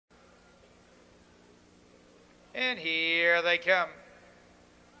And here they come.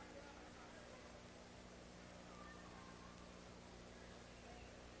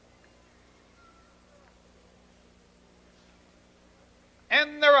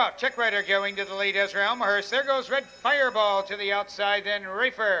 And they're off. Check Rider going to the lead as Elmhurst. There goes Red Fireball to the outside, then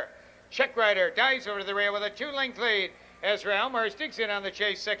Rafer. Check Rider dives over to the rail with a 2-length lead. Ezra Elmhurst digs in on the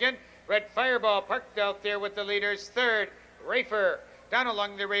chase second. Red Fireball parked out there with the leaders third. Rafer down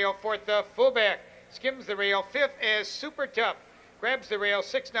along the rail fourth, the fullback. Skims the rail fifth as Super Tough. Grabs the rail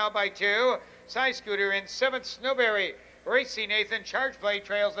six now by 2. Side Scooter in seventh, Snowberry. Racing Nathan Charge Play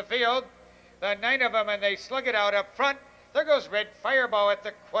trails the field. The 9 of them, and they slug it out up front. There goes Red Fireball at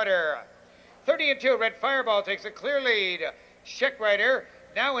the quarter. 30-2, Red Fireball takes a clear lead. Check Rider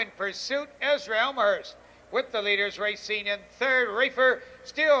now in pursuit, Ezra Elmhurst. With the leaders racing in third, Rafer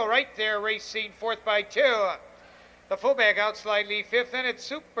still right there racing fourth by 2. The fullback out slightly fifth, and it's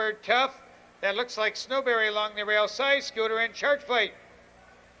Super Tough. That looks like Snowberry along the rail, Side Scooter and Charge Plate.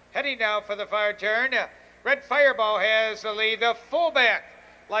 Heading now for the fire turn. Red Fireball has the lead. The fullback,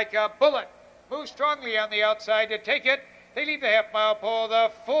 like a bullet, moves strongly on the outside to take it. They leave the half-mile pole.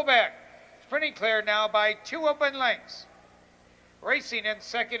 The fullback sprinting clear now by 2 open lengths. Racing in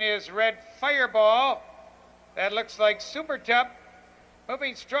second is Red Fireball. That looks like Super Tough.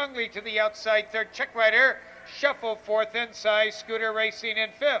 Moving strongly to the outside third, Check Rider. Shuffle fourth inside, Scooter racing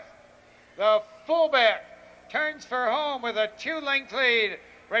in fifth. The fullback turns for home with a 2-length lead.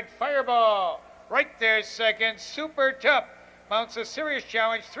 Red Fireball right there second. Super Tough mounts a serious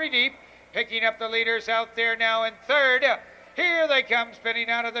challenge 3 deep. Picking up the leaders out there now in third. Here they come spinning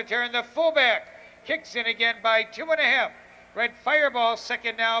out of the turn. The fullback kicks in again by 2.5. Red Fireball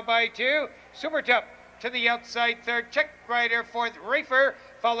second now by 2. Super Tough to the outside third. Check Rider fourth. Rafer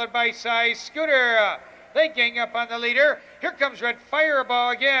followed by Side Scooter. They gang up on the leader. Here comes Red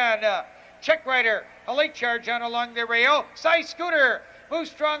Fireball again. Check Rider, a late charge on along the rail. Side Scooter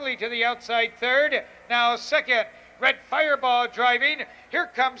moves strongly to the outside third. Now second. Red Fireball driving. Here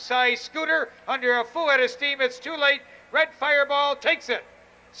comes Side Scooter under a full head of steam. It's too late. Red Fireball takes it.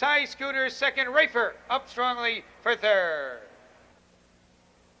 Side Scooter second. Rafer up strongly for third.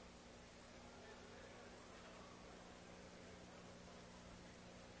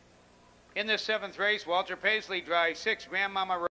 In the 7th race, Walter Paisley drives 6. Grandmama